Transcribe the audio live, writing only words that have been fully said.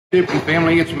Duplin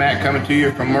family, it's Matt coming to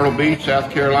you from Myrtle Beach, South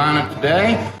Carolina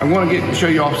today. I want to show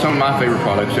you off some of my favorite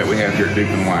products that we have here at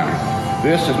Duplin Winery.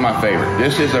 This is my favorite.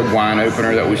 This is a wine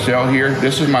opener that we sell here.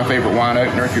 This is my favorite wine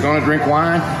opener. If you're going to drink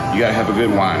wine, you got to have a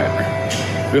good wine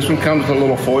opener. This one comes with a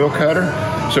little foil cutter.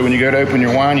 So when you go to open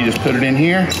your wine, you just put it in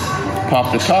here,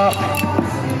 pop the top,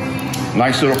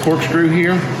 nice little corkscrew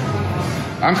here.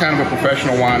 I'm kind of a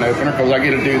professional wine opener because I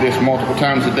get to do this multiple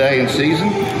times a day in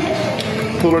season.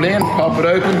 Pull it in, pop it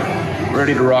open,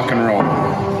 ready to rock and roll.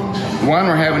 The wine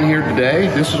we're having here today,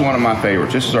 this is one of my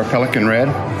favorites. This is our Pelican Red.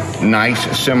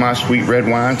 Nice, semi-sweet red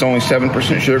wine. It's only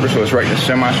 7% sugar, so it's right in the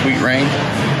semi-sweet range.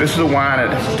 This is a wine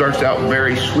that starts out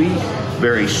very sweet,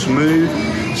 very smooth.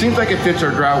 Seems like it fits our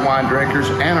dry wine drinkers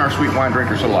and our sweet wine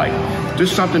drinkers alike.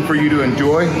 Just something for you to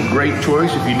enjoy. Great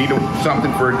choice if you need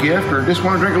something for a gift or just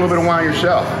want to drink a little bit of wine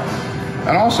yourself.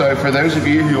 And also, for those of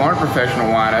you who aren't professional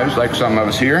winos, like some of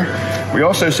us here, we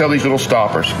also sell these little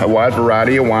stoppers, a wide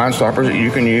variety of wine stoppers that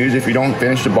you can use if you don't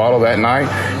finish the bottle that night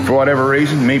for whatever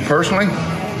reason. Me personally,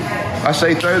 I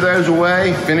say throw those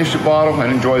away, finish the bottle,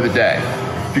 and enjoy the day.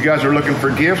 If you guys are looking for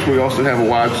gifts, we also have a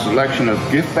wide selection of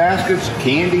gift baskets,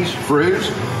 candies, fruits,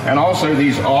 and also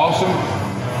these awesome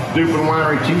Duplin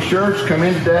Winery t-shirts. Come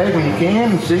in today when you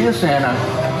can and see us,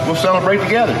 and we'll celebrate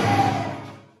together.